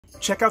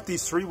Check out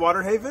these 3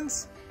 water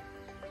havens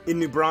in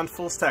New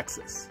Braunfels,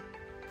 Texas.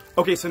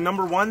 Okay, so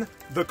number 1,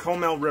 the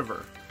Comel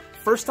River.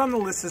 First on the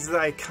list is the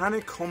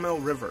iconic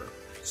Comel River.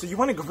 So you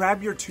want to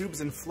grab your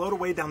tubes and float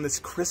away down this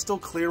crystal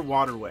clear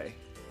waterway.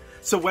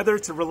 So whether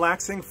it's a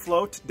relaxing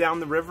float down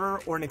the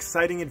river or an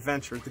exciting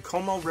adventure, the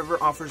Comel River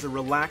offers a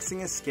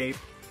relaxing escape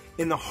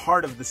in the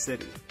heart of the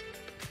city.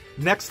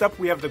 Next up,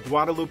 we have the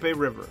Guadalupe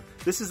River.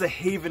 This is a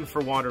haven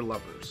for water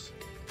lovers.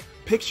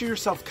 Picture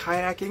yourself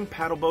kayaking,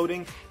 paddle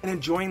boating, and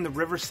enjoying the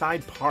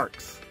riverside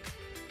parks.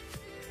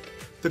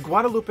 The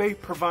Guadalupe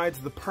provides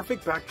the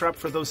perfect backdrop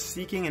for those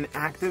seeking an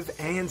active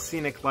and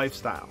scenic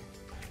lifestyle.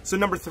 So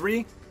number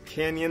 3,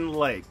 Canyon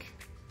Lake.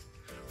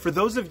 For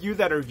those of you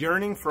that are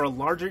yearning for a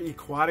larger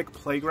aquatic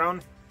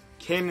playground,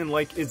 Canyon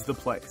Lake is the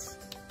place.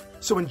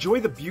 So enjoy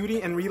the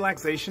beauty and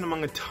relaxation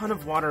among a ton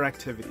of water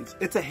activities.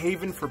 It's a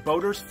haven for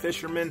boaters,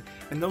 fishermen,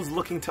 and those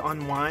looking to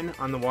unwind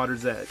on the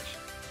water's edge.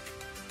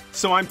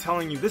 So I'm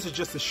telling you, this is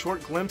just a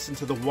short glimpse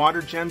into the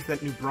water gems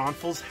that New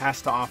Braunfels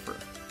has to offer.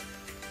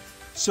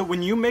 So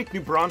when you make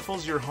New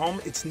Braunfels your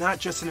home, it's not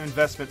just an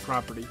investment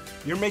property.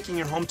 You're making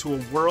your home to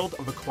a world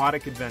of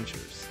aquatic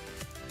adventures.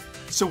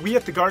 So we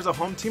at the Garza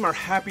Home Team are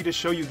happy to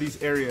show you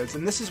these areas,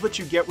 and this is what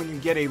you get when you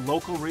get a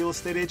local real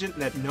estate agent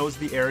that knows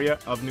the area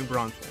of New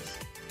Braunfels.